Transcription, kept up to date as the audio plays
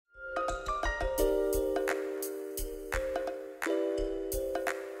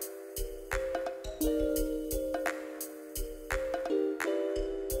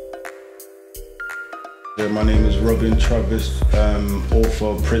My name is Robyn Travis, author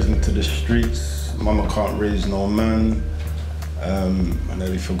of Prison to the Streets, Mama Can't Raise No Man, I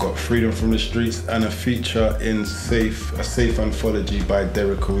nearly forgot Freedom from the Streets, and a feature in a safe anthology by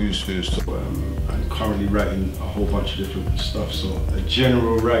Derek Owusu. So I'm currently writing a whole bunch of different stuff, so a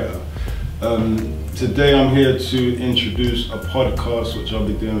general writer. Today I'm here to introduce a podcast which I'll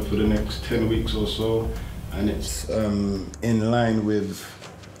be doing for the next 10 weeks or so, and it's in line with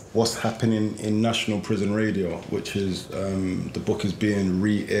what's happening in National Prison Radio, which is, the book is being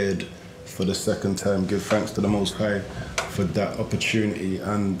re-aired for the second time. Give thanks to the Most High for that opportunity.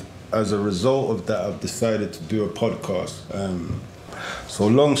 And as a result of that, I've decided to do a podcast. So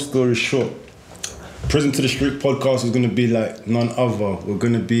long story short, Prison to the Street podcast is going to be like none other. We're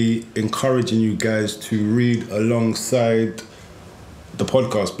going to be encouraging you guys to read alongside the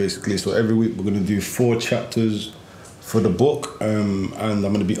podcast, basically. So every week we're going to do 4 chapters for the book, and I'm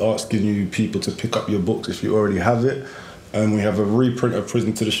going to be asking you people to pick up your books if you already have it. And we have a reprint of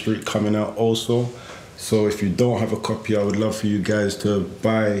Prison to the Street coming out also. So if you don't have a copy, I would love for you guys to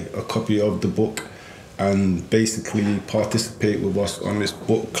buy a copy of the book and basically participate with us on this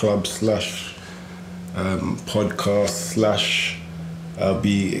book club / podcast / I'll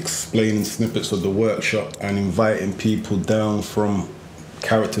be explaining snippets of the workshop and inviting people down from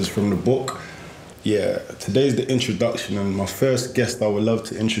characters from the book. Yeah, today's the introduction, and my first guest I would love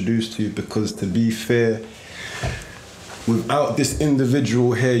to introduce to you, because to be fair, without this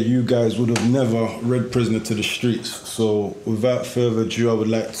individual here, you guys would have never read Prisoner to the Streets. So without further ado, I would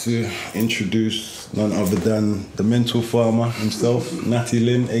like to introduce none other than the mental farmer himself, Natty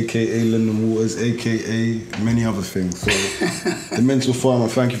Lynn, aka Lyndon Walters, aka many other things. So the mental farmer,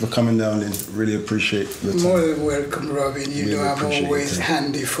 thank you for coming down, Lynn. Really appreciate your time. More than welcome, Robyn. You really know I'm always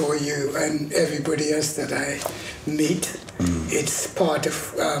handy for you and everybody else that I meet. It's part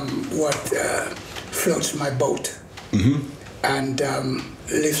of what floats my boat. And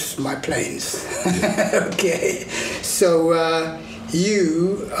lifts my planes. Yeah. Okay, so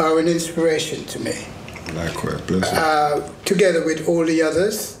you are an inspiration to me. Likewise, bless you. Together with all the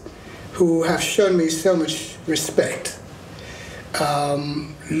others who have shown me so much respect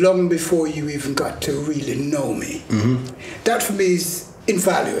long before you even got to really know me. That for me is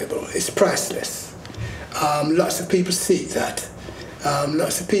invaluable, it's priceless. Lots of people see that.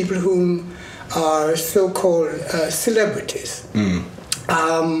 Lots of people whom are so-called celebrities,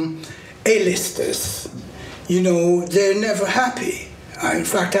 A-listers, you know, they're never happy. In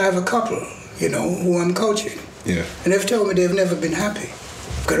fact, I have a couple, you know, who I'm coaching. Yeah. And they've told me they've never been happy.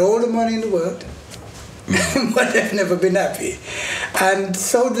 Got all the money in the world, but they've never been happy. And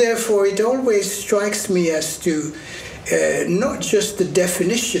so therefore it always strikes me as to not just the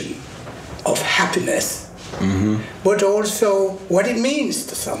definition of happiness, but also what it means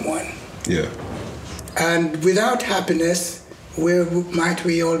to someone. Yeah. And without happiness, where might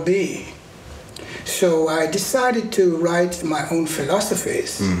we all be? So I decided to write my own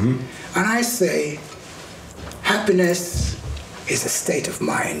philosophies. And I say, happiness is a state of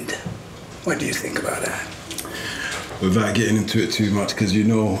mind. What do you think about that? Without getting into it too much, because you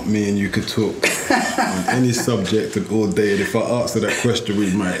know me and you could talk on any subject all day, and if I answer that question,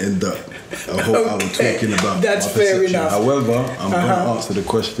 we might end up a whole hour talking about that's fair enough. However, I'm going to answer the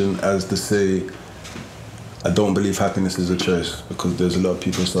question as to say, I don't believe happiness is a choice, because there's a lot of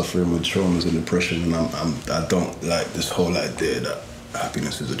people suffering with traumas and depression, and I don't like this whole idea that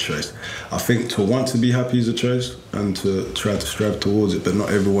happiness is a choice. I think to want to be happy is a choice, and to try to strive towards it, but not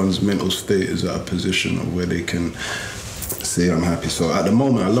everyone's mental state is at a position of where they can say I'm happy. So at the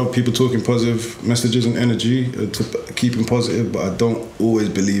moment, I love people talking positive messages and energy to keeping positive, but I don't always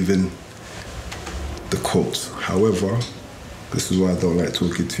believe in the quotes. However, this is why I don't like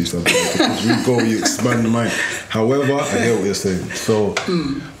talking to somebody, because you expand the mind. However, I hear what you're saying. So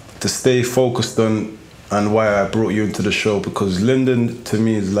to stay focused on, and why I brought you into the show, because Lyndon to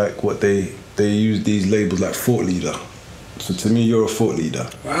me is like what they use these labels like thought leader. So to me, you're a thought leader.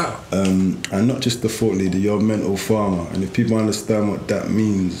 Wow. And not just a thought leader, you're a mental farmer. And if people understand what that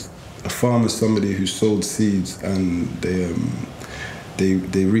means, a farmer is somebody who sowed seeds and they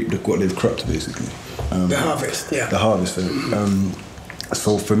reap what they've cropped, basically. The harvest, yeah. The harvest.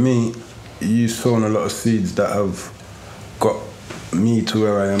 So for me, you've sown a lot of seeds that have got me to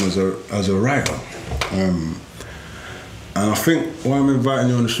where I am as a writer. And I think why I'm inviting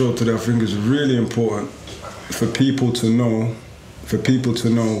you on the show today, I think is really important for people to know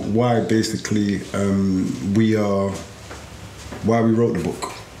why basically why we wrote the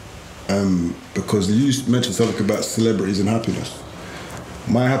book. Because you mentioned something about celebrities and happiness.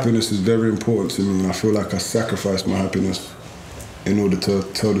 My happiness is very important to me, and I feel like I sacrificed my happiness in order to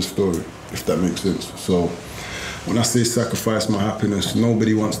tell the story. if that makes sense. So when I say sacrifice my happiness,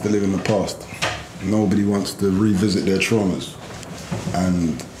 nobody wants to live in the past. Nobody wants to revisit their traumas.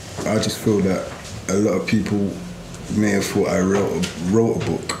 And I just feel that a lot of people may have thought I wrote a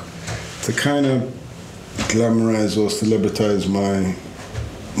book to kind of glamorize or celebritize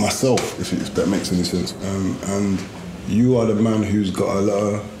myself, if that makes any sense. And you are the man who's got a lot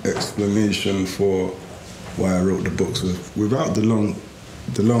of explanation for why I wrote the book. So without the long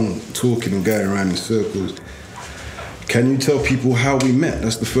talking and going around in circles, can you tell people how we met?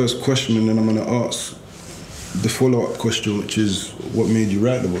 That's the first question, and then I'm going to ask the follow-up question, which is, what made you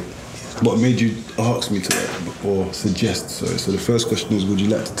write the book? What made you ask me to write the book, or suggest? So the first question is, would you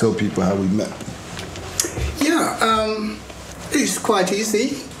like to tell people how we met? Yeah, it's quite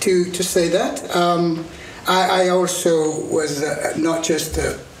easy to say that. I also was not just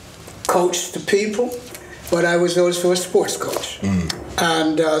a coach to people, but I was also a sports coach.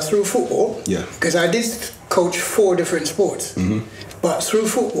 And through football, because I did coach 4 different sports, but through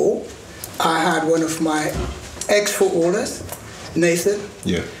football, I had one of my ex-footballers, Nathan,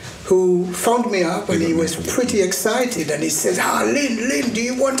 who phoned me up, and he was pretty excited, and he said, Lynn, do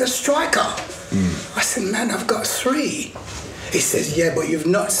you want a striker? I said, man, I've got 3. He says, yeah, but you've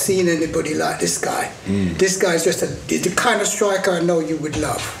not seen anybody like this guy. This guy's just the kind of striker I know you would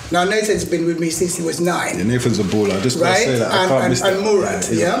love. Now, Nathan's been with me since he was 9. Yeah, Nathan's a baller. I just want to say that. I can't miss that. And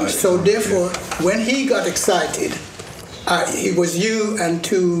Murad, So therefore, when he got excited, it was you and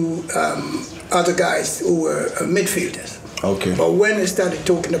 2 other guys who were midfielders. Okay. But when I started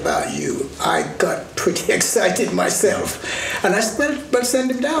talking about you, I got pretty excited myself. And I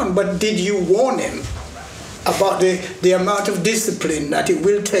sent him down. But did you warn him about the amount of discipline that it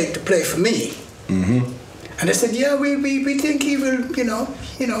will take to play for me? And I said, yeah, we think he will,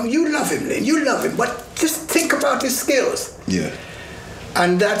 you love him, Lynn, you love him, but just think about his skills. Yeah.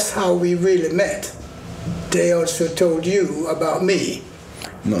 And that's how we really met. They also told you about me.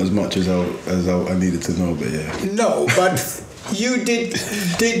 Not as much as I needed to know, but yeah. No, but you did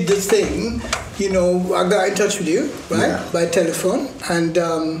the thing. I got in touch with you, right, by telephone, and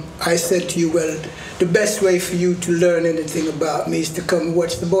I said to you, well, the best way for you to learn anything about me is to come and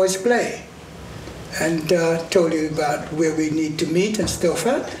watch the boys play. And told you about where we need to meet and stuff,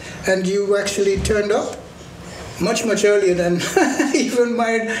 and you actually turned up much earlier than even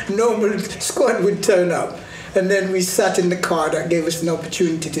my normal squad would turn up. And then we sat in the car. That gave us an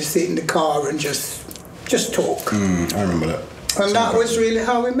opportunity to sit in the car and just talk. I remember that. And that was really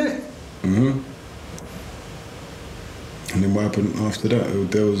how we met. And then what happened after that?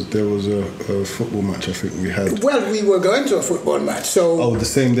 There was a football match I think we had. Well, we were going to a football match, so. Oh, the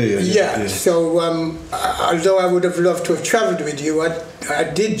same day. Yeah. So although I would have loved to have travelled with you, I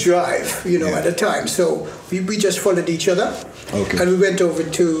did drive, at the time. So we just followed each other. Okay. And we went over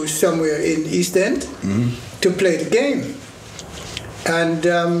to somewhere in East End to play the game. And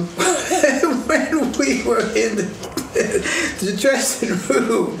when we were in the dressing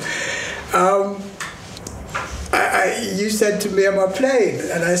room, you said to me, am I playing?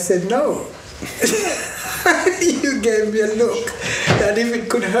 And I said, no. You gave me a look that if it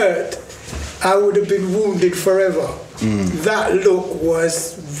could hurt, I would have been wounded forever. That look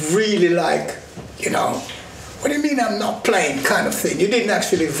was really like, what do you mean I'm not playing kind of thing? You didn't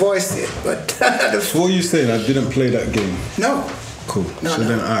actually voice it, but... So what are you saying? I didn't play that game? No. Cool. No, so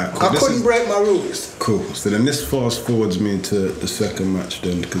then, all right, cool. I couldn't break my rules. Cool. So then this fast forwards me to the second match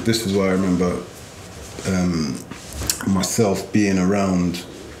then, because this is why I remember myself being around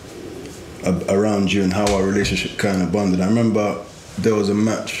you and how our relationship kind of bonded. I remember there was a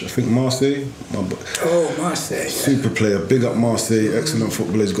match, I think Marseille. Marseille. Super player, big up Marseille, excellent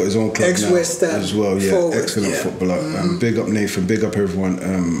footballer. He's got his own club Ex-West now as well. Yeah, forward, excellent footballer. Big up Nathan, big up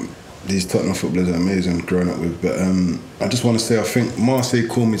everyone. These Tottenham footballers are amazing growing up with. But I just want to say, I think Marseille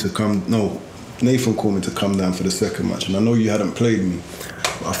called me to come. No, Nathan called me to come down for the second match, and I know you hadn't played me.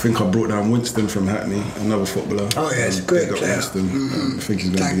 But I think I brought down Winston from Hackney, another footballer. Oh yeah, he's a great player. Winston. I think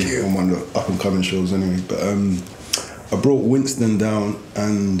he's going to be on one of the up and coming shows anyway. But I brought Winston down,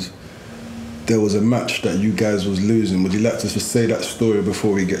 and there was a match that you guys was losing. Would you like to just say that story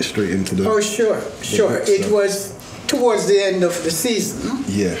before we get straight into the? Oh sure. It was towards the end of the season.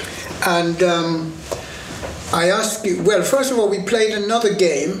 Yeah. And I asked you, well, first of all, we played another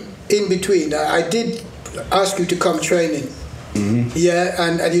game in between. I did ask you to come training. Yeah,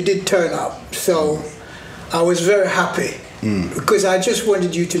 and you did turn up. So I was very happy because I just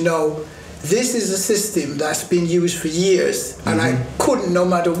wanted you to know this is a system that's been used for years, and I couldn't, no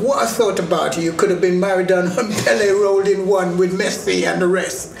matter what I thought about you could have been Maradona and Pele rolled in one with Messi and the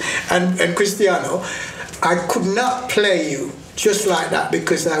rest, and Cristiano. I could not play you just like that,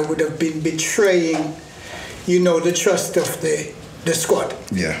 because I would have been betraying, the trust of the squad.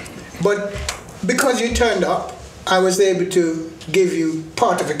 Yeah. But because you turned up, I was able to give you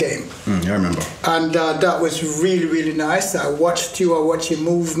part of a game. I remember. And that was really, really nice. I watched your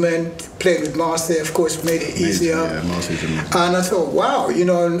movement, played with Marseille, of course, made it easier. Yeah, Marseille's amazing. And I thought, wow,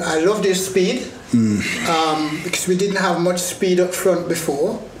 I love this speed, because we didn't have much speed up front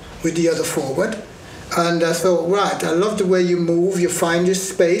before with the other forward. And I thought, right, I love the way you move, you find your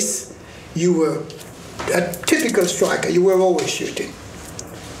space. You were a typical striker, you were always shooting.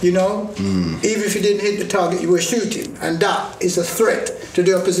 Even if you didn't hit the target, you were shooting, and that is a threat to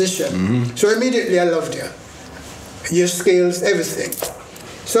the opposition. So immediately I loved you, your skills, everything.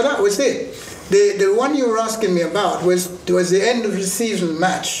 So that was it. The one you were asking me about was the end of the season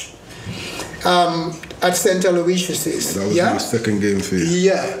match at St. Aloysius's. That was my second game for you.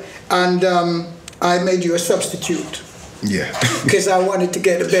 Yeah, and I made you a substitute. Yeah. Because I wanted to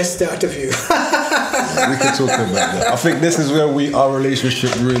get the best out of you. We can talk about that. I think this is where our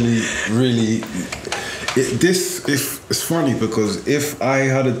relationship really. It's funny because if I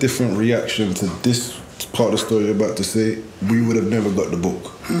had a different reaction to this part of the story you're about to say, we would have never got the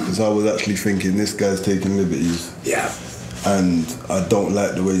book. Because I was actually thinking, this guy's taking liberties. Yeah. And I don't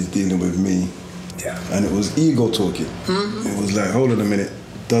like the way he's dealing with me. Yeah. And it was ego talking. It was like, hold on a minute.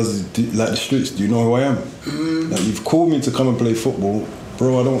 Like the streets, do you know who I am? Like, you've called me to come and play football.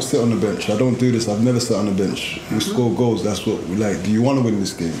 Bro, I don't sit on the bench. I don't do this. I've never sat on the bench. We score goals. That's what we like. Do you want to win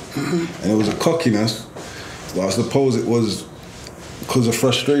this game? And it was a cockiness. But I suppose it was because of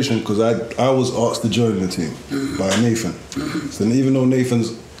frustration, because I was asked to join the team by Nathan. So even though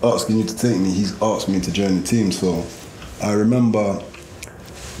Nathan's asking you to take me, he's asked me to join the team. So I remember,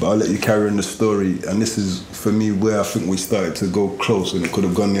 but I'll let you carry on the story. And this is, for me, where I think we started to go close, and it could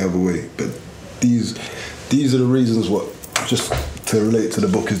have gone the other way. But these are the reasons just to relate to the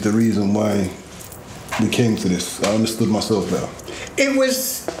book, is the reason why we came to this. I understood myself better.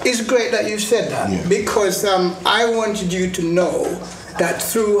 It's great that you said that, because I wanted you to know that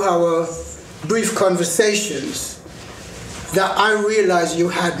through our brief conversations that I realized you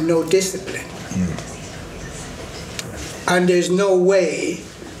had no discipline. And there's no way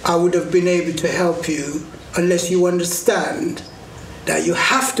I would have been able to help you unless you understand that you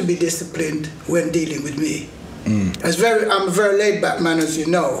have to be disciplined when dealing with me. I'm a very laid-back man, as you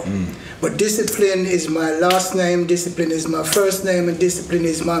know. But discipline is my last name, discipline is my first name, and discipline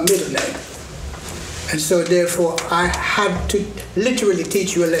is my middle name. And so therefore I had to literally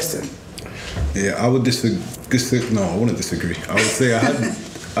teach you a lesson. Yeah, I would No, I wouldn't disagree. I would say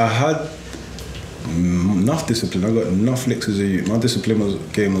I had enough discipline. I got enough licks as a youth. My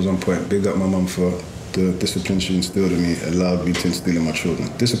game was on point. Big up my mum for the discipline she instilled in me, allowed me to instill in my children.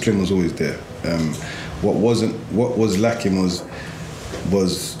 Discipline was always there. What was lacking was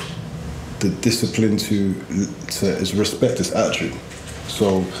the discipline to respect this attitude.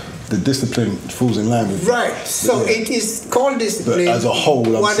 So the discipline falls in line with So it is called discipline. But as a whole,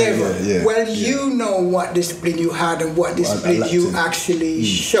 whatever. You know what discipline you had and what discipline you actually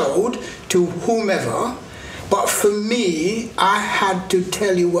showed to whomever. But for me, I had to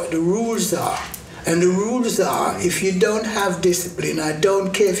tell you what the rules are. And the rules are, if you don't have discipline, I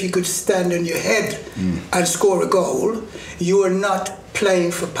don't care if you could stand on your head and score a goal, you are not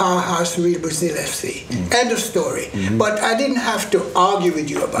playing for Powerhouse Real Brazil FC. End of story. But I didn't have to argue with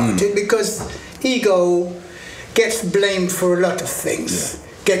you about it, because ego gets blamed for a lot of things.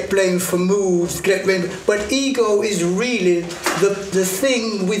 Get blamed for moves, but ego is really the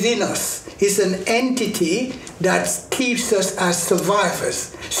thing within us. It's an entity that keeps us as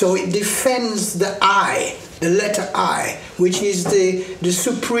survivors. So it defends the I, the letter I, which is the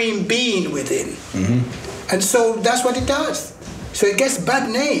supreme being within. And so that's what it does. So it gets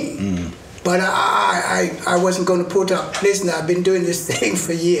bad name. But I wasn't going to put up, listen, I've been doing this thing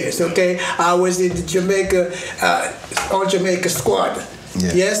for years, okay? I was in the Jamaica, all Jamaica squad.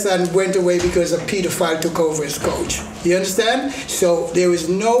 Yes, and went away because a paedophile took over as coach. You understand? So there is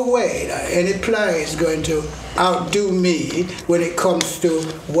no way that any player is going to outdo me when it comes to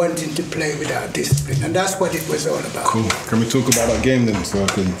wanting to play without discipline. And that's what it was all about. Cool. Can we talk about that game then? So I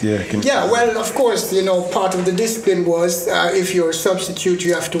can, well, of course, part of the discipline was if you're a substitute,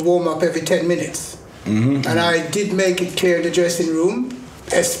 you have to warm up every 10 minutes. And I did make it clear in the dressing room,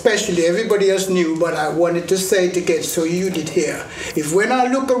 especially everybody else knew, but I wanted to say it again so you did hear. If when I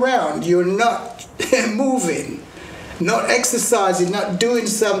look around, you're not moving, not exercising, not doing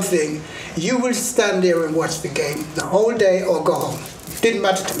something, you will stand there and watch the game the whole day or go home. Didn't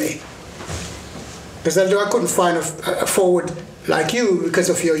matter to me. Because although I couldn't find a forward like you because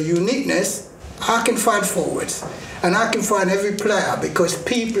of your uniqueness, I can find forwards, and I can find every player because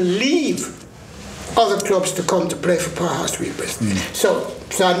people leave other clubs to come to play for Powerhouse Reapers. So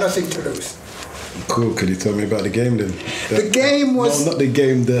I had nothing to lose. Cool. Could you tell me about the game then? The game was... No, not the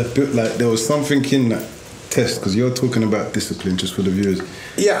game. There was something in that test, because you're talking about discipline, just for the viewers.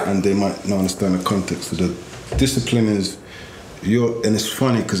 Yeah. And they might not understand the context of the discipline is... and it's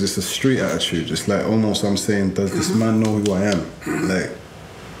funny because it's a street attitude. It's like almost I'm saying, does this man know who I am? Like,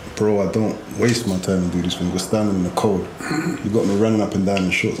 bro, I don't waste my time and do this thing. We're standing in the cold. You got me running up and down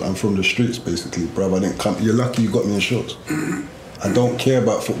in shorts. I'm from the streets, basically, bro. I didn't come. You're lucky you got me in shorts. I don't care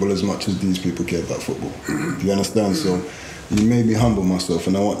about football as much as these people care about football. You understand? So you made me humble myself,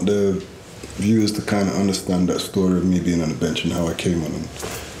 and I want the viewers to kind of understand that story of me being on the bench and how I came on and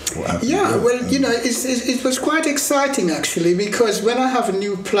what happened. Yeah, well, you know, it was quite exciting actually, because when I have a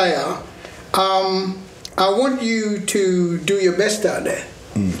new player, I want you to do your best out there.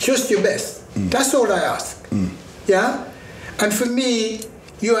 Just your best. That's all I ask. Yeah? And for me,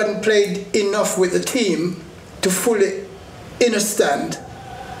 you hadn't played enough with the team to fully understand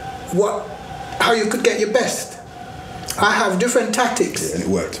how you could get your best. I have different tactics. Yeah, and it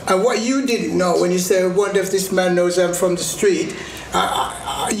worked. And what you didn't know when you say, I wonder if this man knows I'm from the street,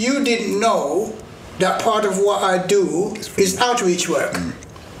 you didn't know that part of what I do is outreach work.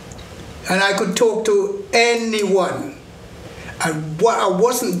 And I could talk to anyone. And what I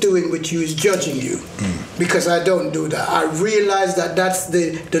wasn't doing with you is judging you, because I don't do that. I realize that that's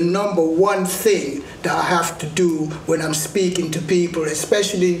the number one thing that I have to do when I'm speaking to people,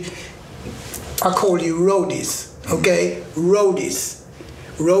 especially, I call you roadies, okay? Roadies.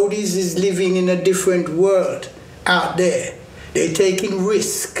 Roadies is living in a different world out there. They're taking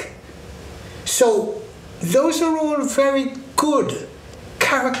risk. So those are all very good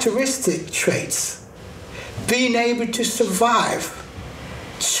characteristic traits. Being able to survive,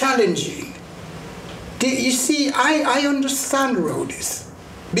 challenging. You see, I understand roadies,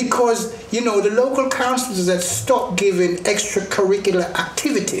 because, you know, the local councils have stopped giving extracurricular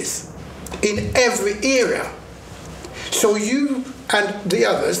activities in every area. So you and the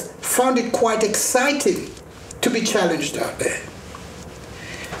others found it quite exciting to be challenged out there.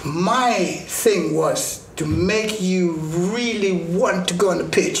 My thing was to make you really want to go on the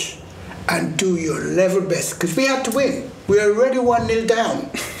pitch and do your level best, because we had to win. We were already 1-0 down.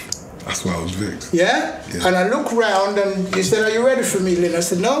 That's why I was vexed. Yeah? And I looked round and you said, are you ready for me, Lynn? I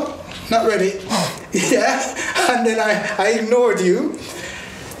said, no, not ready. Yeah? And then I ignored you.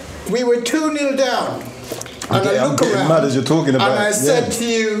 We were 2-0 down. And I look around, mad as you're talking about. and I said to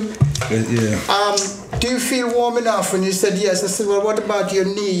you, do you feel warm enough? And you said yes. I said, well, what about your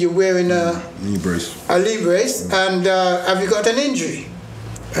knee? You're wearing a knee brace. A knee brace. And have you got an injury?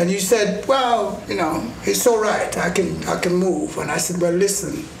 And you said, well, you know, it's all right. I can move. And I said, well,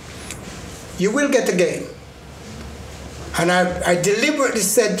 listen, you will get a game. And I deliberately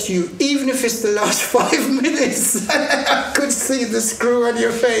said to you, even if it's the last 5 minutes, I could see the screw on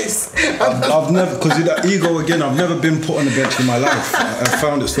your face. I've never, because of that ego again, I've never been put on the bench in my life. I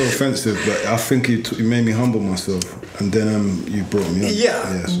found it so offensive, but I think it made me humble myself. And then you brought me on.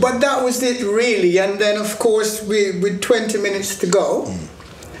 Yeah, so. But that was it really. And then, of course, with 20 minutes to go,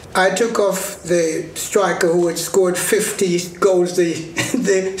 I took off the striker who had scored 50 goals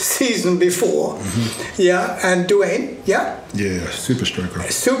the season before. Yeah, and Dwayne, yeah? Yeah, super striker.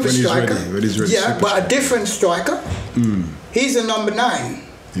 Super striker. When he's ready. Yeah, but a different striker. He's a number 9.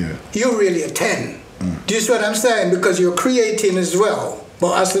 Yeah. You're really a 10. Do you see what I'm saying? Because you're creating as well.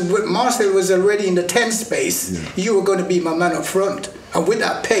 But as Marcel was already in the 10 space, you were going to be my man up front. And with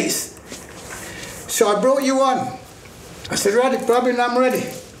that pace. So I brought you on. I said, Robyn, I'm ready.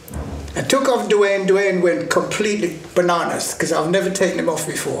 I took off Dwayne. Dwayne went completely bananas because I've never taken him off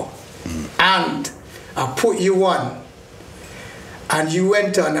before. And I put you on. And you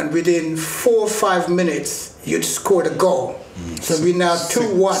went on, and within 4 or 5 minutes, you'd scored a goal. So we're now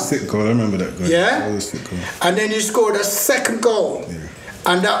 2-1. Sick goal, I remember that goal. Yeah? That was a sick goal. And then you scored a second goal. Yeah.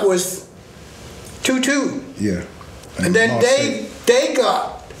 And that was 2-2. Yeah. And then they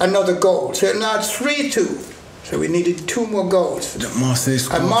got another goal. So now it's 3-2. So we needed 2 more goals. Marseille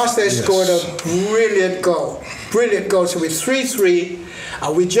scored. And Marseille scored a brilliant goal. Brilliant goal. So we're 3-3,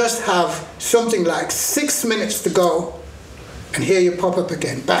 and we just have something like 6 minutes to go. And here you pop up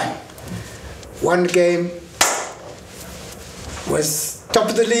again. Bang. Won the game. Was top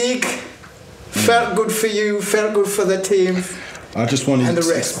of the league. Felt good for you. Felt good for the team. I just wanted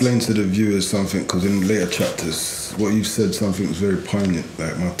to explain to the viewers something, because in later chapters, what you said, something was very poignant.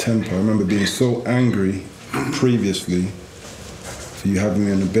 Like my temper. I remember being so angry previously for you having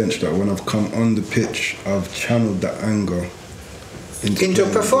me on the bench that when I've come on the pitch, I've channeled that anger into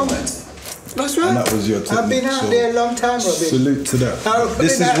performance. That's right. And that was your technique. I've been out there a long time, Robyn. Salute to that.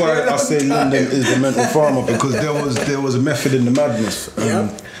 This is why I say Lyndon is the mental farmer, because there was a method in the madness,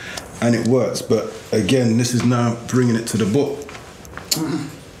 and it works. But again, this is now bringing it to the book.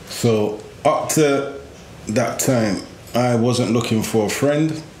 So up to that time, I wasn't looking for a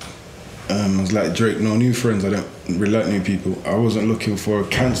friend. I was like Drake, no new friends. I don't really like new people. I wasn't looking for a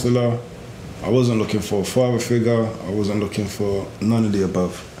counsellor. I wasn't looking for a father figure. I wasn't looking for none of the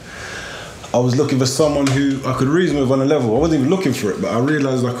above. I was looking for someone who I could reason with on a level. I wasn't even looking for it, but I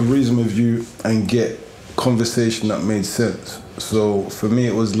realised I could reason with you and get conversation that made sense. So for me,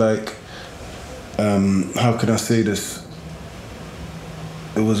 it was like, how can I say this?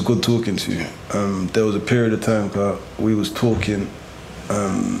 It was good talking to you. There was a period of time where we was talking,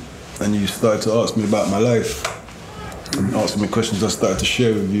 and you started to ask me about my life, and asking me questions I started to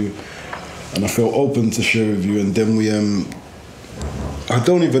share with you, and I felt open to share with you. And then we, I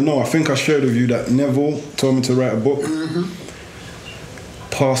don't even know, I think I shared with you that Neville told me to write a book.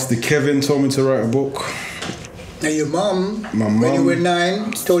 Pastor Kevin told me to write a book. Now your mom, when you were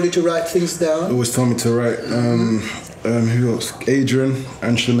 9, told you to write things down. Always told me to write. Who else? Adrian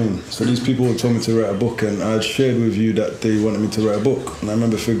and Shalene. So these people had told me to write a book, and I had shared with you that they wanted me to write a book. And I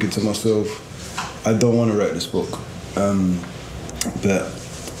remember thinking to myself, I don't want to write this book. But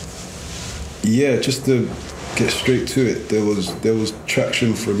yeah, just to get straight to it, there was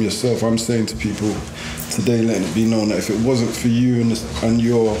traction from yourself. I'm saying to people today, letting it be known that if it wasn't for you and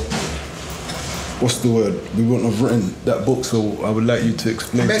your, what's the word? We wouldn't have written that book. So I would like you to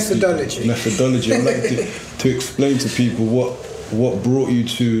explain methodology. Methodology. I'd like to explain to people what brought you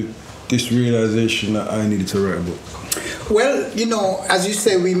to this realization that I needed to write a book. Well, you know, as you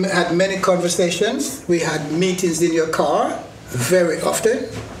say, we had many conversations. We had meetings in your car very often,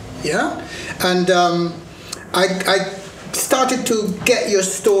 yeah? And I started to get your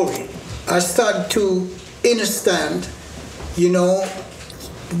story. I started to understand, you know,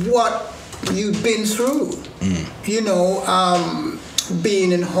 what you've been through, you know,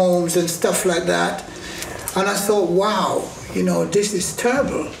 being in homes and stuff like that. And I thought, wow, you know, this is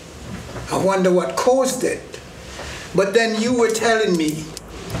terrible. I wonder what caused it. But then you were telling me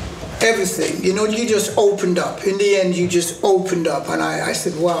everything. You know, you just opened up. In the end, you just opened up. And I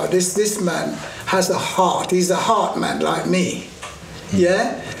said, wow, this man has a heart. He's a heart man like me.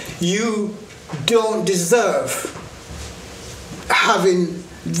 Yeah? You don't deserve having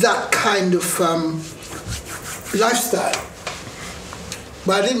that kind of lifestyle.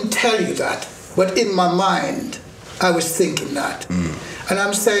 But I didn't tell you that. But in my mind, I was thinking that. And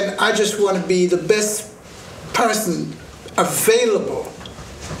I'm saying, I just want to be the best person available,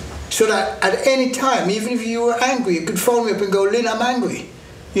 so that at any time, even if you were angry, you could phone me up and go, Lynn, I'm angry,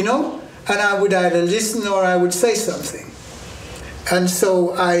 you know? And I would either listen or I would say something. And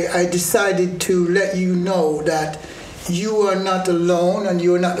so I decided to let you know that you are not alone, and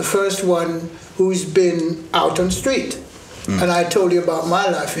you are not the first one who's been out on the street. And I told you about my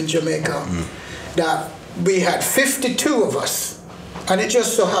life in Jamaica, that we had 52 of us, and it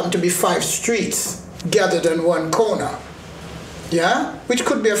just so happened to be 5 streets gathered in one corner, yeah? Which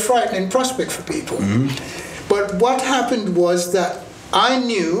could be a frightening prospect for people. But what happened was that I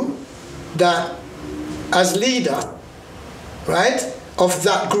knew that as leader, right, of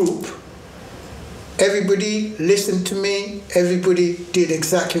that group, everybody listened to me, everybody did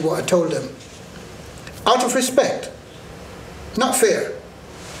exactly what I told them. Out of respect, not fair.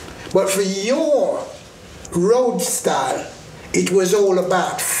 But for your road style, it was all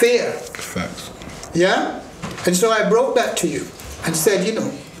about fear. Facts. Yeah? And so I brought that to you and said, you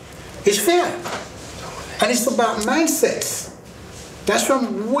know, it's fair. And it's about mindsets. That's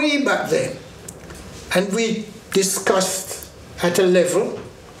from way back then. And we discussed at a level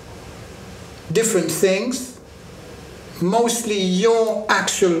different things, mostly your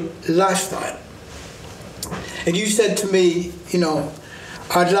actual lifestyle. And you said to me, you know,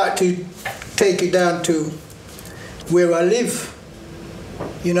 I'd like to take you down to where I live,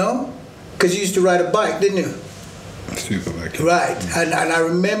 you know? Because you used to ride a bike, didn't you? Super bike. Right. And I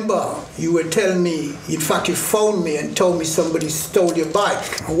remember you were telling me, in fact, you phoned me and told me somebody stole your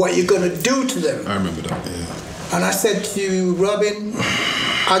bike and what you're going to do to them. I remember that, yeah. And I said to you, Robyn,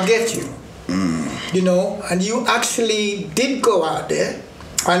 I get you. You know, and you actually did go out there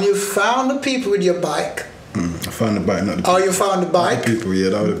and you found the people with your bike. I found the bike, not the people. Oh, you found the bike? Not the people, yeah,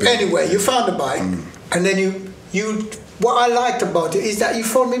 that would have been. Anyway, you found the bike, and then you. What I liked about it is that you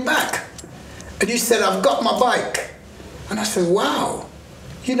phoned me back, and you said, "I've got my bike," and I said, "Wow,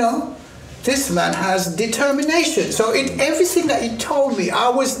 you know, this man has determination." So in everything that you told me, I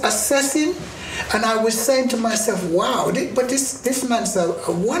was assessing, And I was saying to myself, wow, but this man's a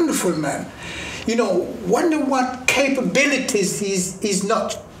wonderful man. You know, wonder what capabilities he's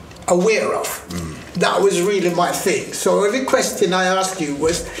not aware of. That was really my thing. So every question I asked you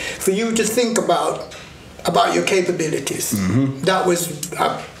was for you to think about your capabilities. That was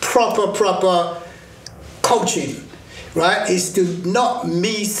a proper coaching, right? Is to not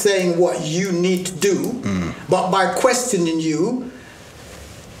me saying what you need to do, but by questioning you,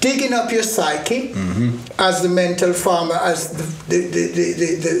 digging up your psyche as the mental farmer, as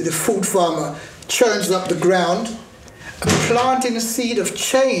the food farmer churns up the ground, planting a seed of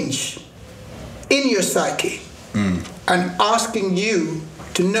change in your psyche and asking you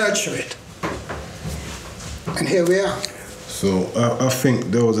to nurture it. And here we are. So I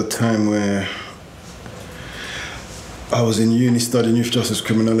think there was a time where I was in uni studying youth justice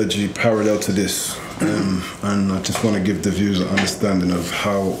criminology parallel to this. And I just want to give the viewers an understanding of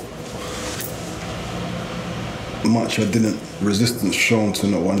how much I didn't resistance shown to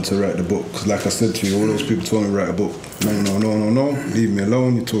not wanting to write the book. Because like I said to you, all those people told me to write a book. No, leave me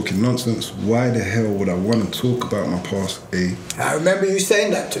alone, you're talking nonsense. Why the hell would I want to talk about my past, I remember you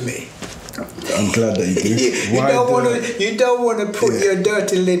saying that to me. I'm glad that you do. You don't want to put your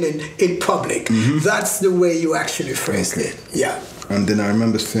dirty linen in public. That's the way you actually phrased it. Yeah. And then I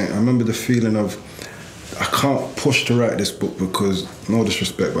remember the feeling of, I can't push to write this book because, no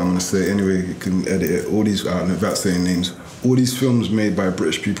disrespect, but I'm going to say it anyway, you can edit it, all these, without saying names, all these films made by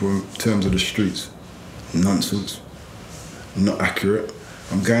British people in terms of the streets, nonsense, not accurate.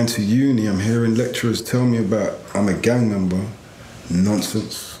 I'm going to uni, I'm hearing lecturers tell me about I'm a gang member,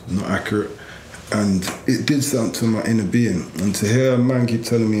 nonsense, not accurate. And it did something to my inner being. And to hear a man keep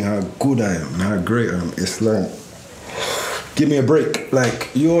telling me how good I am and how great I am, it's like, give me a break. Like,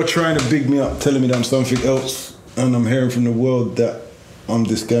 you're trying to big me up, telling me that I'm something else, and I'm hearing from the world that I'm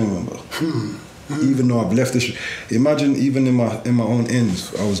this gang member. Even though I've left this. Imagine even in my own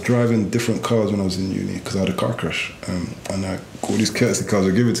ends, I was driving different cars when I was in uni because I had a car crash, and all these courtesy cars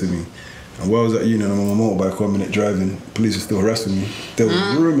were given to me. And while I was at uni and I'm on my motorbike 1 minute driving, police are still harassing me. There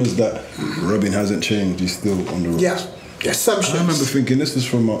were rumours that Robyn hasn't changed, he's still on the road. Yeah, assumptions. I remember thinking, this is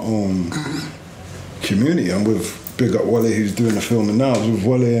from my own community. I'm with big up Wale, who's doing the filming now. I was with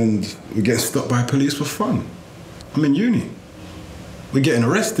Wale and we're getting stopped by police for fun. I'm in uni. We're getting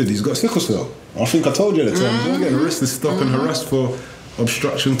arrested, he's got sickle cell. I think I told you at the time, we're getting arrested, stopped and harassed for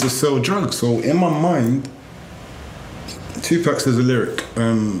obstruction to sell drugs. So in my mind, Tupac says a lyric,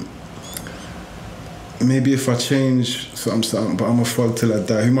 maybe if I change something, but I'm a thug till I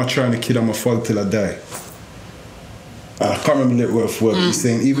die. Who am I trying to kid? I'm a thug till I die. I can't remember the lyric word for word, but he's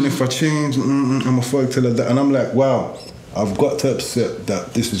saying, even if I change, I'm a thug till I die. And I'm like, wow, I've got to accept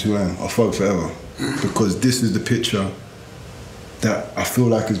that this is who I am, a thug forever. Because this is the picture that I feel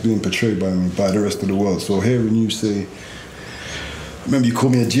like is being portrayed by me, by the rest of the world. So hearing you say, remember you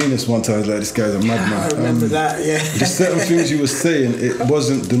called me a genius one time, like this guy's a madman. I remember that, yeah. The certain things you were saying, it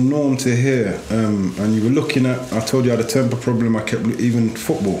wasn't the norm to hear. And you were looking at, I told you I had a temper problem, I kept, even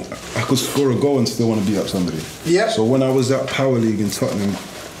football, I could score a goal and still want to beat up somebody. Yeah. So when I was at Power League in Tottenham,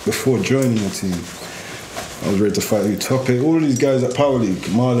 before joining the team, I was ready to fight you. Tope, all these guys at Power League,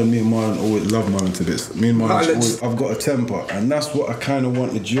 me and Marlon always love Marlon to bits. Me and Marlon always, I've got a temper, and that's what I kind of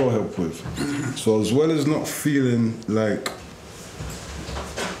wanted your help with. So as well as not feeling like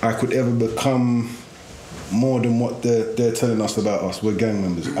I could ever become more than what they're telling us about us, we're gang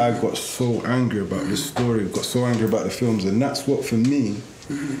members. I got so angry about this story, got so angry about the films, and that's what for me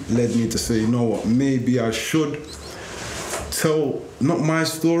led me to say, you know what, maybe I should tell, not my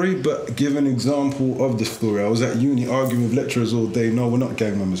story, but give an example of the story. I was at uni arguing with lecturers all day. No, we're not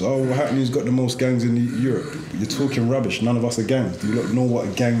gang members. Oh, what happened? He's got the most gangs in Europe. You're talking rubbish. None of us are gangs. Do you not know what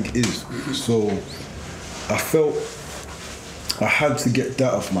a gang is? So I felt I had to get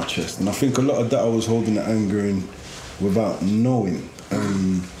that off my chest. And I think a lot of that I was holding the anger in without knowing.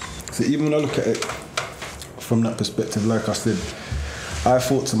 So even when I look at it from that perspective, like I said, I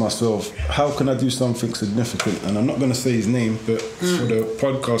thought to myself, how can I do something significant? And I'm not going to say his name, but for the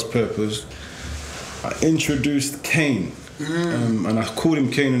podcast purpose, I introduced Cain. And I called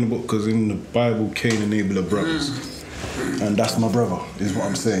him Cain in the book because in the Bible, Cain enabler brothers. And that's my brother, is what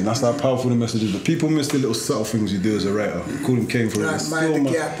I'm saying. That's how powerful the message is. But people miss the little subtle things you do as a writer. I called him Cain for it. Mind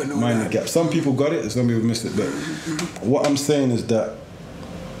the gap and all mind that. The gap. Some people got it, some people missed it. But what I'm saying is that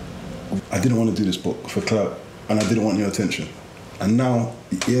I didn't want to do this book for clout, and I didn't want your attention. And now,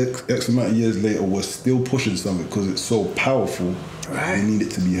 X amount of years later, we're still pushing something because it's so powerful. Right. We need it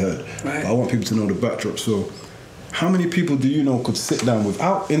to be heard. Right. But I want people to know the backdrop. So, how many people do you know could sit down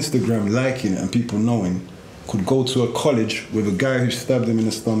without Instagram liking it and people knowing, could go to a college with a guy who stabbed him in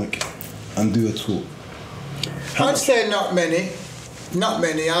the stomach and do a talk? I'd say not many. Not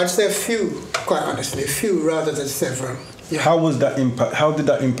many. I'd say a few, quite honestly. A few rather than several. Yeah. How was that impact? How did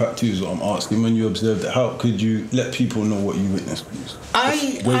that impact you is what I'm asking when you observed it? How could you let people know what you witnessed, please?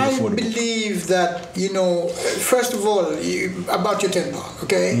 I believe that, you know, first of all, about your temper,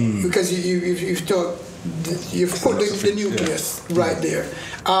 okay? Because you've put the nucleus right there.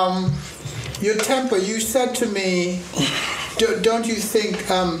 Your temper, you said to me, don't you think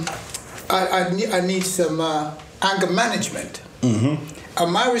I need some anger management?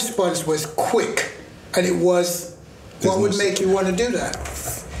 And my response was quick, and it was, what would make you want to do that?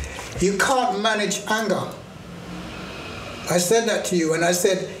 You can't manage anger. I said that to you, and I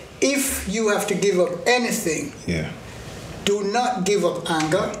said, if you have to give up anything, do not give up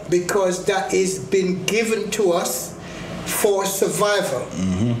anger, because that is been given to us for survival.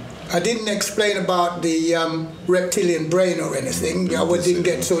 I didn't explain about the reptilian brain or anything. I didn't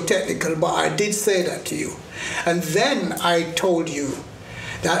get so technical, but I did say that to you. And then I told you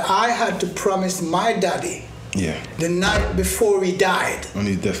that I had to promise my daddy the night before he died on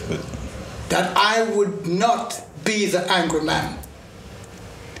his deathbed that I would not be the angry man.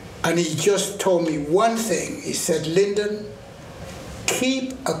 And he just told me one thing. He said, Lyndon,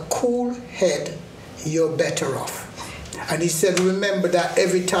 keep a cool head, you're better off. And he said, remember that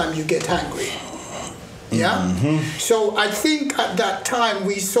every time you get angry. Yeah? So I think at that time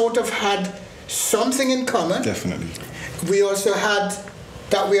we sort of had something in common. Definitely. We also had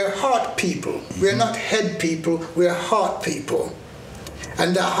that we are heart people. We're not head people, we're heart people.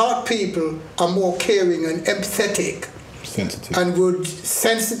 And the heart people are more caring and empathetic. Sensitive. And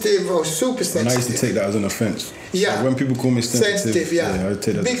sensitive or super sensitive. And I used to take that as an offense. Yeah. So when people call me sensitive, I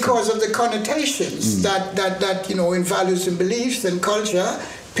take that because of the connotations that you know, in values and beliefs and culture.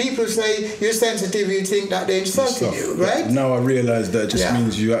 People say you're sensitive, you think that they're insulting you, right? Now I realise that just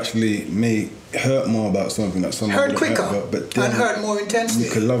means you actually may hurt more about something that someone hurt quicker hurt about, but and hurt more intensely. You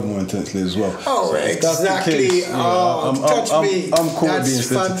can love more intensely as well. Oh, so exactly. Case, Touch me. I'm cool with being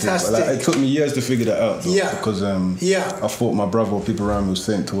fantastic. sensitive. Like, it took me years to figure that out, though, because I thought my brother or people around me was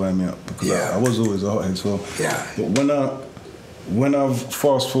saying to wear me up, because I was always a hothead. So, but when I've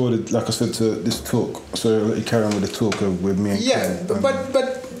fast forwarded, like I said, to this talk, so I'll let you carry on with the talk with me and Ken,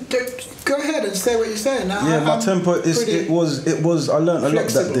 but go ahead and say what you're saying. My temper it was. I learned a lot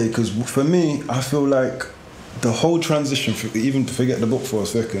that day, because for me, I feel like the whole transition, even to forget the book for a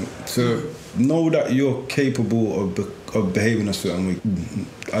second, to know that you're capable of behaving a certain way.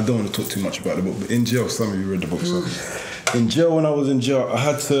 I don't want to talk too much about the book, but in jail, some of you read the book. So in jail, when I was in jail, I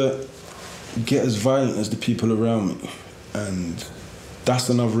had to get as violent as the people around me, and that's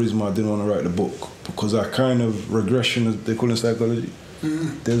another reason why I didn't want to write the book, because I kind of regression, as they call it in psychology.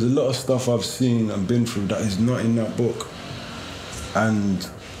 There's a lot of stuff I've seen and been through that is not in that book, and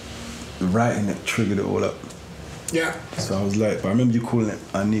writing it triggered it all up. Yeah. So I was like, but I remember you calling it,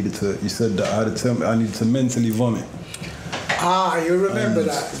 you said that I needed to mentally vomit. You remember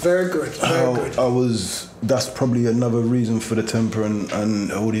that. Very good, very good. That's probably another reason for the temper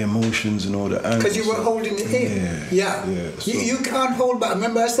and all the emotions and all the anger. Because you were holding it in. Yeah. So you can't hold back.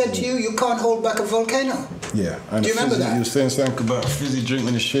 Remember I said to you, you can't hold back a volcano. Yeah. And do you remember that? You were saying something about a fizzy drink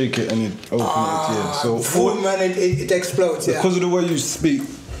and you shake it and it opens it. So and it explodes, Because of the way you speak,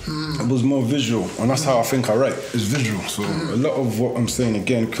 it was more visual, and that's how I think I write. It's visual. So a lot of what I'm saying,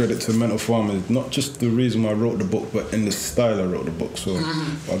 again, credit to Mental Farm, is not just the reason why I wrote the book, but in the style I wrote the book. So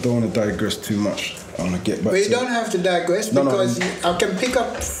I don't want to digress too much. I want to get back. But you don't have to digress, because I can pick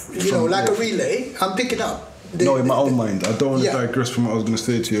up, like a relay. I'm picking up. In my own mind, I don't want to digress from what I was going to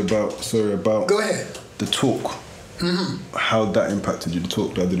say to you about. Go ahead. The talk. How that impacted you, the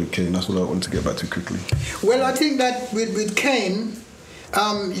talk that I did with Kane. That's what I wanted to get back to quickly. Well, I think that with Kane,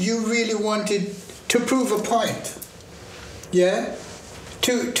 you really wanted to prove a point,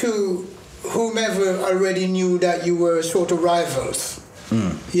 to whomever already knew that you were sort of rivals,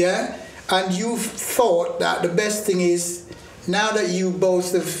 and you thought that the best thing is, now that you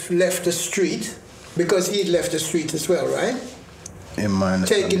both have left the street, because he'd left the street as well, right? In mind,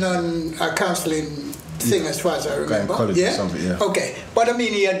 taking on a counselling thing, as far as I remember. College or something, Okay, but I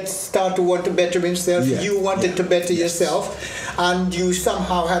mean, he had started to want to better himself. You wanted to better yourself, and you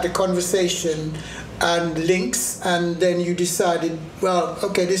somehow had a conversation and links, and then you decided, well,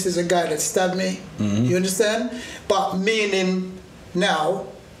 okay, this is a guy that stabbed me. You understand? But me and him now,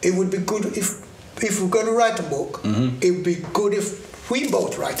 it would be good if we're going to write a book. It would be good if we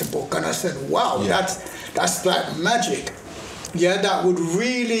both write a book. And I said, wow, that's like magic. Yeah, that would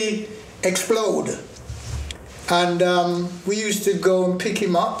really explode. And we used to go and pick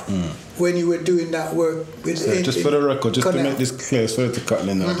him up when you were doing that work with just for the record, just to make this clear, sorry to cut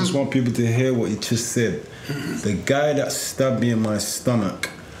in, I just want people to hear what you just said. The guy that stabbed me in my stomach,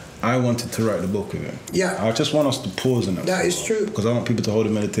 I wanted to write the book with him. Yeah. I just want us to pause on that. That is true. Because I want people to hold a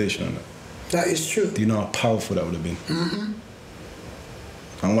meditation on that. That is true. Do you know how powerful that would have been?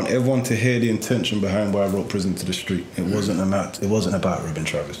 I want everyone to hear the intention behind why I wrote Prison to the Street. It wasn't about Robyn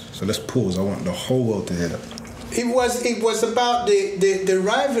Travis. So let's pause. I want the whole world to hear that. It was about the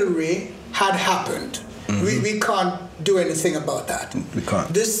rivalry had happened. We can't do anything about that. We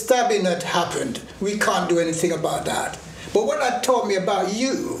can't. The stabbing had happened. We can't do anything about that. But what that taught me about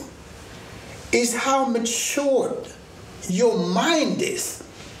you is how matured your mind is,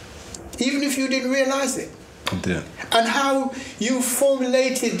 even if you didn't realize it. I didn't. And how you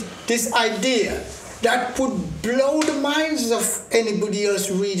formulated this idea that would blow the minds of anybody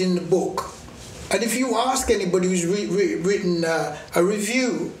else reading the book. And if you ask anybody who's written a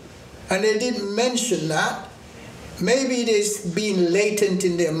review and they didn't mention that, maybe it is being latent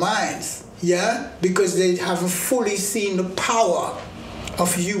in their minds, yeah? Because they haven't fully seen the power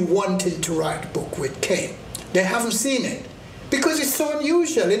of you wanting to write a book with Cain. They haven't seen it because it's so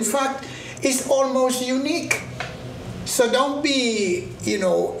unusual. In fact, it's almost unique. So don't be,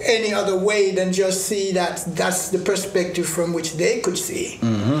 any other way than just see that that's the perspective from which they could see.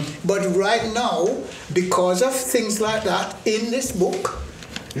 But right now, because of things like that in this book,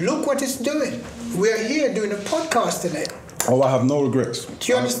 look what it's doing. We're here doing a podcast in it. Oh, I have no regrets.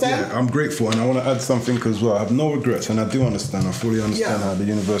 Do you understand? Yeah, I'm grateful, and I want to add something as well. I have no regrets, and I do understand. I fully understand how the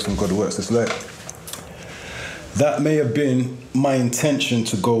universe and God works. It's like, that may have been my intention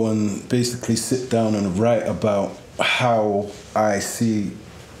to go and basically sit down and write about how I see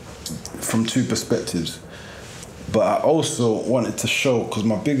from two perspectives. But I also wanted to show, because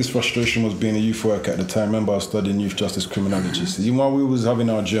my biggest frustration was being a youth worker at the time. Remember, I was studying youth justice criminology. So even while we was having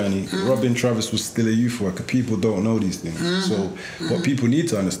our journey, Robyn Travis was still a youth worker. People don't know these things. So what people need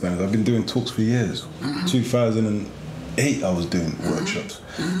to understand is I've been doing talks for years. 2008, I was doing workshops.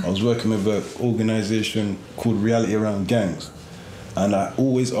 I was working with an organization called Reality Around Gangs. And I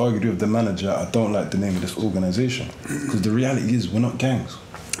always argued with the manager, I don't like the name of this organization. Because the reality is, we're not gangs.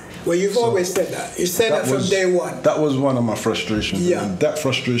 Well, you've always said that. You said that from day one. That was one of my frustrations. Yeah. And that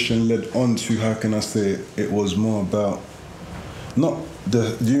frustration led on to, how can I say, it was more about not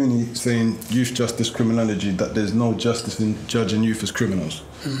the uni saying youth justice criminology, that there's no justice in judging youth as criminals.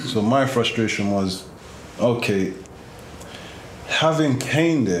 So my frustration was, okay, having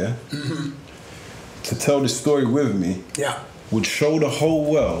Cain there to tell the story with me would show the whole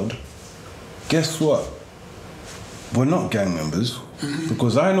world, guess what? We're not gang members.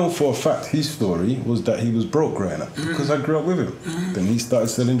 Because I know for a fact his story was that he was broke growing up. Because I grew up with him. Then he started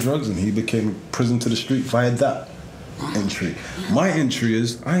selling drugs and he became Prison to the Street via that entry. My entry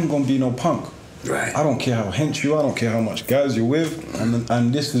is, I ain't gonna be no punk. Right. I don't care how hench you are, I don't care how much guys you're with,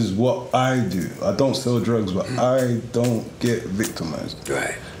 and this is what I do. I don't sell drugs, but I don't get victimized.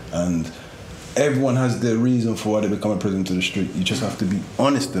 Right. And everyone has their reason for why they become a Prison to the Street. You just have to be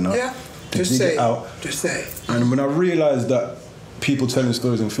honest enough to dig it out. Just say. And when I realized that people telling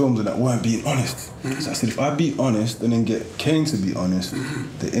stories in films and that weren't being honest. So I said, if I be honest and then get Cain to be honest,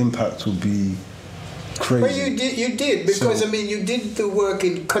 the impact will be crazy. Well, you did because you did the work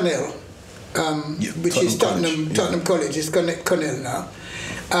in Cornell, which is Tottenham College. It's Cornell now,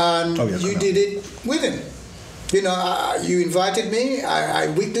 and you did it with him. You invited me. I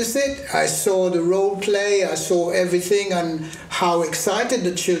witnessed it. I saw the role play. I saw everything and how excited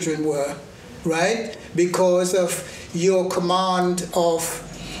the children were, right? Because of your command of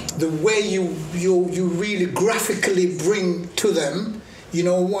the way you really graphically bring to them,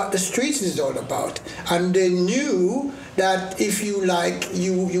 what the streets is all about. And they knew that if you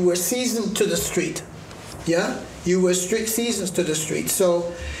you were seasoned to the street. Yeah? You were seasoned to the street.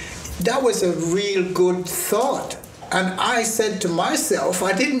 So that was a real good thought. And I said to myself,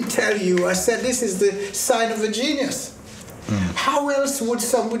 I didn't tell you, I said, this is the sign of a genius. How else would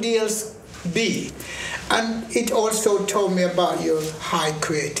somebody else be? And it also told me about your high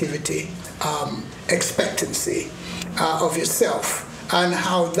creativity, expectancy of yourself, and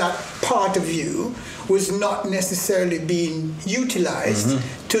how that part of you was not necessarily being utilized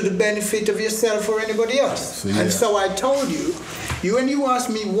to the benefit of yourself or anybody else. And so I told you, when you asked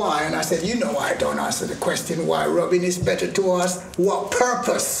me why, and I said, I don't answer the question why, Robyn. It's better to ask what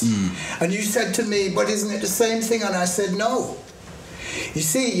purpose. And you said to me, but isn't it the same thing? And I said, no. You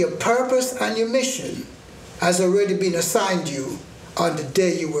see, your purpose and your mission has already been assigned you on the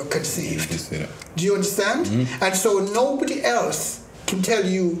day you were conceived. Do you understand? And so nobody else can tell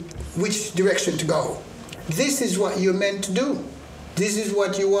you which direction to go. This is what you're meant to do. this is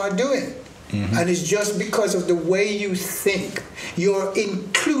what you are doing. And it's just because of the way you think. You're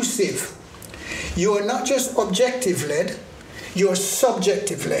inclusive. You're not just objective-led, you're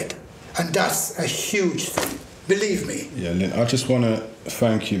subjective-led. And that's a huge thing. Believe me. Yeah, Lynn, I just want to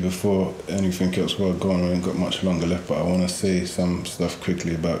thank you before anything else. Well, go on, we ain't got much longer left, but I want to say some stuff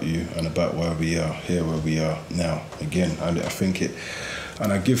quickly about you and about where we are, here where we are now. Again, I think it,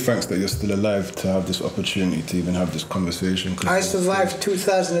 and I give thanks that you're still alive to have this opportunity to even have this conversation. I survived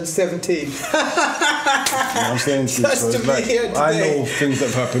 2017. You know what I'm saying to you, Just so to like, be here today. I know things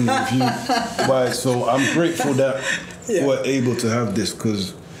that have happened with you. Why? So I'm grateful that we're able to have this,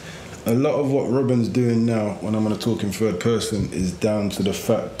 because a lot of what Robyn's doing now, when I'm going to talk in third person, is down to the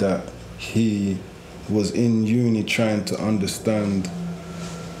fact that he was in uni trying to understand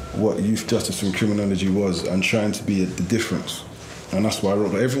what youth justice and criminology was and trying to be the difference. And that's why I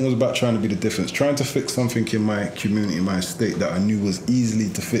wrote. Everything was about trying to be the difference, trying to fix something in my community, in my state that I knew was easy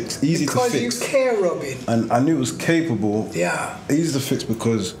to fix. Because you care, Robyn. And I knew it was capable. Yeah. Easy to fix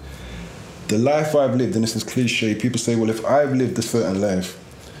because the life I've lived, and this is cliche, people say, well, if I've lived a certain life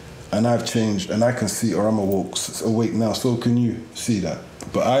and I've changed and I can see, or I'm awake now, so can you see that.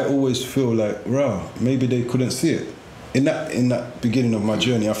 But I always feel like, maybe they couldn't see it. In that beginning of my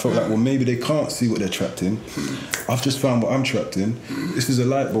journey, I felt like, well, maybe they can't see what they're trapped in. I've just found what I'm trapped in. This is a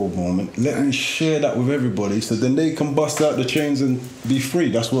light bulb moment. Let me share that with everybody so then they can bust out the chains and be free.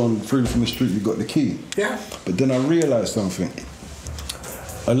 That's why on Freedom from the Street, you got the key. Yeah. But then I realized something.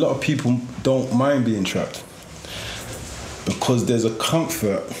 A lot of people don't mind being trapped because there's a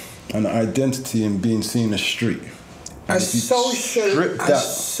comfort and identity in being seen as street. A social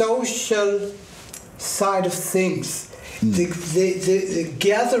side of things. The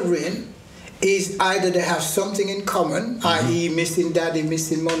gathering is either they have something in common, i.e. missing daddy,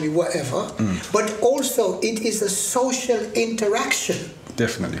 missing mommy, whatever, but also it is a social interaction.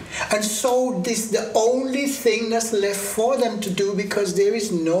 Definitely. And so this is the only thing that's left for them to do because there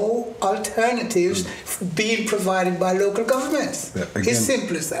is no alternatives being provided by local governments. Yeah, again, it's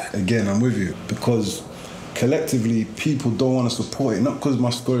simple as that. Again, I'm with you. Because collectively, people don't want to support it. Not because my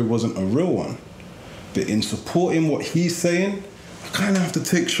story wasn't a real one, but in supporting what he's saying, I kind of have to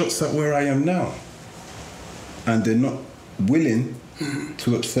take shots at where I am now. And they're not willing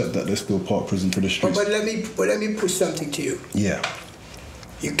to accept that they're still part of Prison to the Streets. But let me put something to you. Yeah.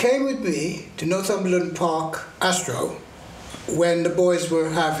 You came with me to Northumberland Park Astro when the boys were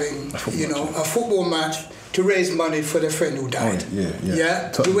having, a football match to raise money for their friend who died. Oh,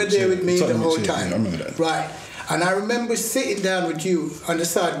 yeah. You were there with me the whole time. Yeah, I remember that. Right. And I remember sitting down with you on the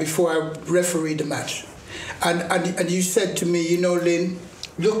side before I refereed the match. And you said to me, Lynn,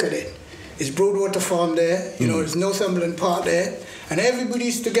 look at it. It's Broadwater Farm there, there's Northumberland Park there, and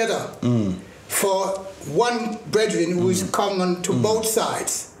everybody's together for one brethren who is common to both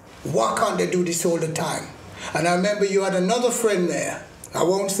sides. Why can't they do this all the time? And I remember you had another friend there. I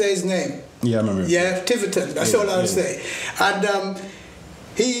won't say his name. Yeah, I remember. Yeah, Tiverton, that's all I'll say. And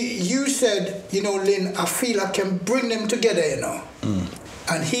you said, Lynn, I feel I can bring them together,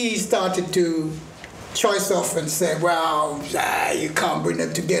 And he started to choice off and say, well, you can't bring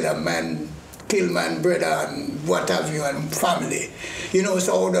them together, man, kill man, brother, and what have you, and family.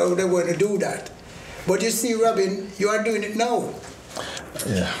 So they want to do that. But you see, Robyn, you are doing it now.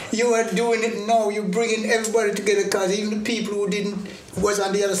 Yeah. You are doing it now. You're bringing everybody together because even the people who was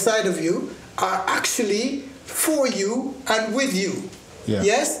on the other side of you are actually for you and with you. Yeah.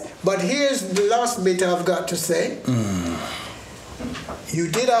 Yes? But here's the last bit I've got to say. You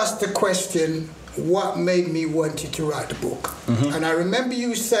did ask the question, what made me want you to write the book? And I remember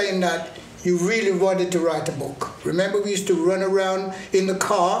you saying that you really wanted to write a book. Remember we used to run around in the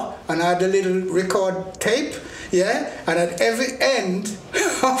car and I had a little record tape, yeah? And at every end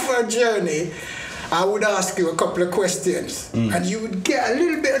of our journey, I would ask you a couple of questions. And you would get a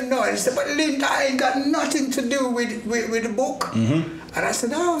little bit annoyed and say, but Linda, I ain't got nothing to do with the book. And I said,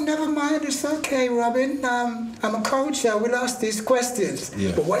 oh, never mind, it's okay, Robyn. I'm a coach, I will ask these questions.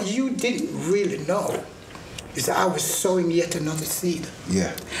 Yeah. But what you didn't really know is that I was sowing yet another seed.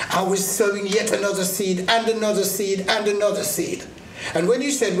 Yeah. I was sowing yet another seed and another seed and another seed. And when you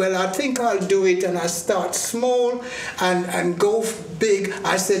said, well, I think I'll do it and I start small and go big,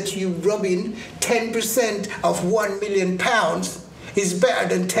 I said to you, Robyn, 10% of £1 million is better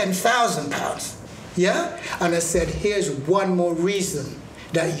than £10,000. Yeah? And I said, here's one more reason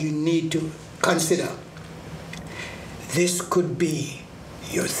that you need to consider. This could be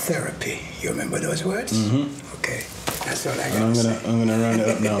your therapy. You remember those words? Okay, that's all I got to say. I'm gonna round it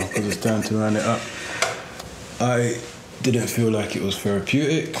up now because it's time to round it up. I didn't feel like it was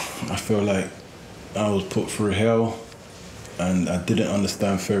therapeutic. I feel like I was put through hell. and I didn't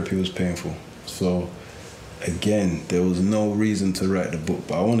understand therapy was painful. So again, there was no reason to write the book,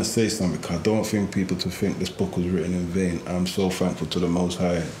 but I want to say something because I don't think people to think this book was written in vain. I'm so thankful to the Most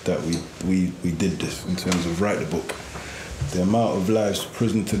High that we did this in terms of write the book. The amount of lives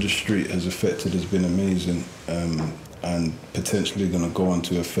prison to the street has affected has been amazing, and potentially going to go on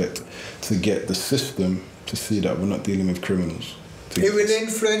to affect to get the system to see that we're not dealing with criminals. It will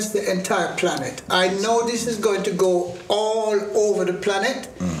influence the entire planet. I know this is going to go all over the planet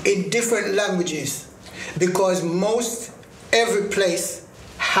in different languages, because every place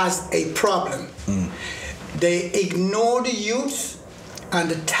has a problem. They ignore the youths and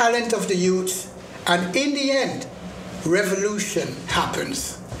the talent of the youths, and in the end, revolution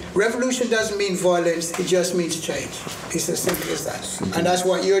happens. Revolution doesn't mean violence, it just means change. It's as simple as that. And that's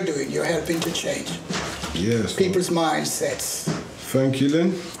what you're doing. You're helping to change people's mindsets. Thank you,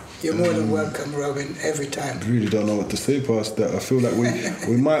 Lynn. You're more than welcome, Robyn, every time. I really don't know what to say past that. I feel like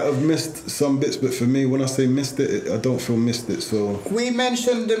we might have missed some bits, but for me, when I say missed it, I don't feel missed it. So we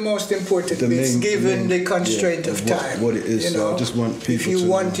mentioned the most important bits, given the constraint of time. What it is, so I just want people to... If you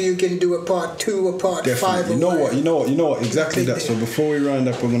want to, you can do a part 2, a part 5. You know what, exactly that. So before we round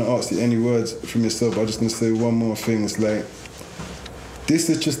up, I'm going to ask you any words from yourself. I'm just going to say one more thing. It's like, this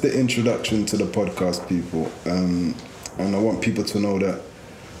is just the introduction to the podcast, people. And I want people to know that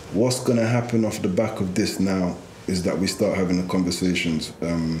what's going to happen off the back of this now is that we start having the conversations.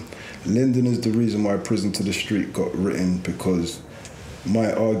 Lyndon is the reason why Prison to the Street got written, because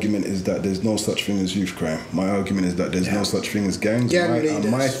my argument is that there's no such thing as youth crime. My argument is that there's no such thing as gangs.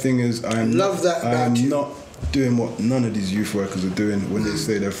 My thing is I'm not doing what none of these youth workers are doing when they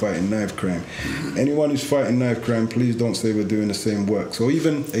say they're fighting knife crime. Anyone who's fighting knife crime, please don't say we're doing the same work. So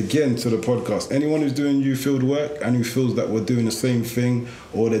even, again, to the podcast, anyone who's doing youth field work and who feels that we're doing the same thing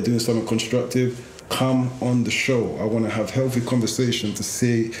or they're doing something constructive, come on the show. I want to have healthy conversation to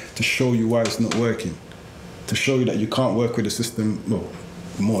show you why it's not working, to show you that you can't work with the system, well,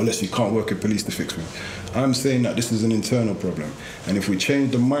 more or less you can't work with police to fix me. I'm saying that this is an internal problem. And if we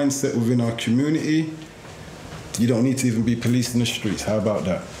change the mindset within our community, you don't need to even be police in the streets. How about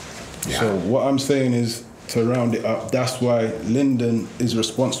that? Yeah. So what I'm saying is, to round it up, that's why Lyndon is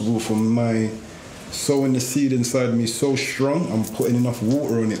responsible for my sowing the seed inside me so strong. I'm putting enough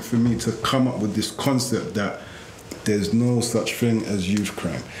water on it for me to come up with this concept that there's no such thing as youth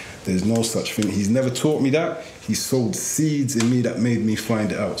crime. There's no such thing. He's never taught me that. He sowed seeds in me that made me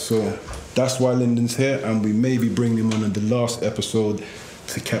find it out. So that's why Lyndon's here, and we may be bringing him on in the last episode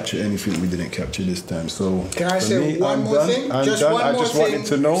to capture anything we didn't capture this time. So can I say one more thing? Just one more thing. Wanted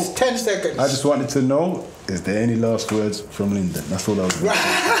to know. 10 seconds. I just wanted to know, is there any last words from Lyndon? That's all I was going to say.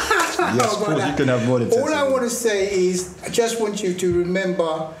 Yes, of course, you can have more than 10 seconds. All I want to say is, I just want you to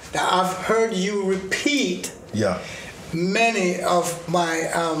remember that I've heard you repeat many of my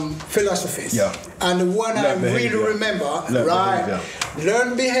philosophies. Yeah. And the one I really remember,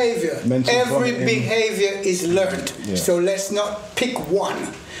 learned behavior. Every behavior is learned. Yeah. So let's not pick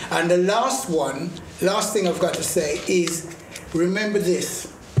one. And the last thing I've got to say is, remember this.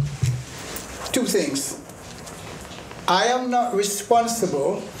 2 things. I am not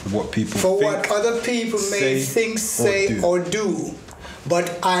responsible for what other people may think, say, or do.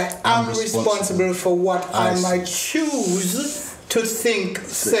 But I am responsible for what I might choose to think,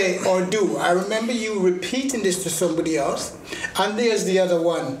 say, or do. I remember you repeating this to somebody else. And there's the other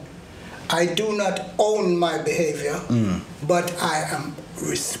one. I do not own my behavior, but I am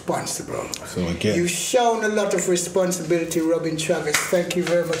responsible. So again, you've shown a lot of responsibility, Robyn Travis. Thank you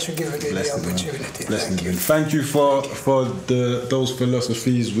very much for giving me the opportunity. Thank you. Thank you for those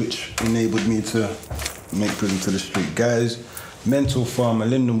philosophies which enabled me to make Prison to the Street. Guys, mental farmer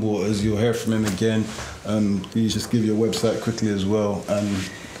Lyndon Walters, you'll hear from him again. Please just give your website quickly as well.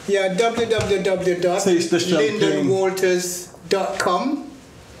 www.lyndonwalters.com.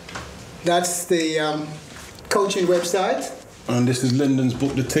 That's the coaching website. And this is Lyndon's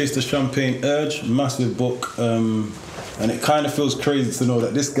book, The Taste of Champagne Urge, massive book. And it kind of feels crazy to know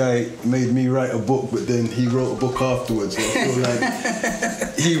that this guy made me write a book, but then he wrote a book afterwards. So I feel like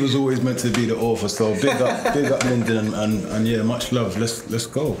he was always meant to be the author. So big up Lyndon, and yeah, much love. Let's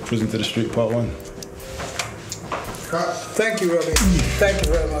go. Prison to the Street Part 1. Thank you, Robyn. Thank you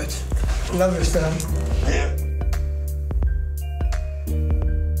very much. Love you, son.